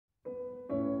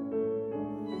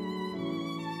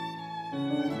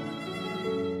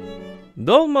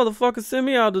Those motherfuckers sent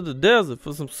me out to the desert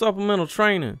for some supplemental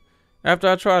training after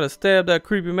I tried to stab that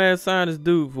creepy mad scientist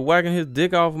dude for whacking his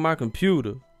dick off of my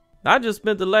computer. I just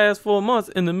spent the last 4 months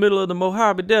in the middle of the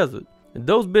Mojave Desert, and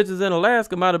those bitches in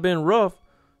Alaska might have been rough,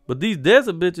 but these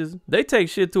desert bitches, they take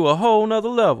shit to a whole nother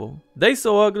level. They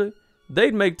so ugly,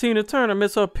 they'd make Tina Turner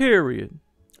miss her period.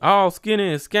 All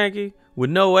skinny and skanky,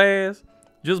 with no ass,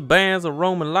 just bands of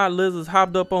Roman lot lizards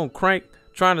hopped up on crank,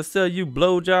 trying to sell you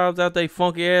blowjobs out they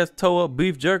funky ass toe up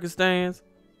beef jerky stands.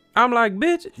 I'm like,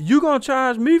 bitch, you gonna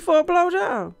charge me for a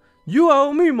blowjob? You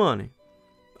owe me money.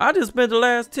 I just spent the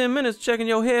last 10 minutes checking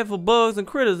your head for bugs and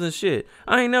critters and shit.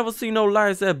 I ain't never seen no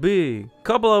lights that big.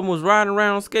 Couple of them was riding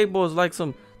around on skateboards like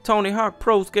some Tony Hawk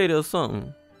pro skater or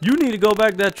something. You need to go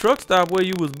back to that truck stop where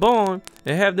you was born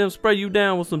and have them spray you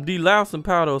down with some delousing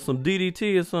powder or some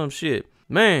DDT or some shit.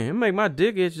 Man, it make my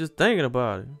dick itch just thinking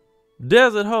about it.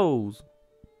 Desert hoes.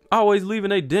 Always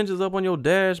leaving they dentures up on your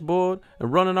dashboard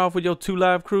and running off with your 2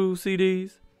 Live Crew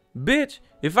CDs. Bitch,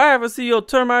 if I ever see your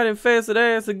termite infested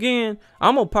ass again,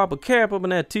 I'm gonna pop a cap up in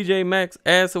that TJ Maxx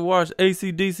acid wash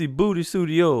AC/DC booty suit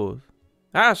of yours.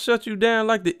 I'll shut you down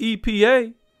like the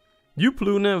EPA. You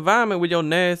polluting the environment with your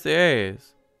nasty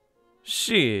ass.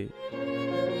 Shit.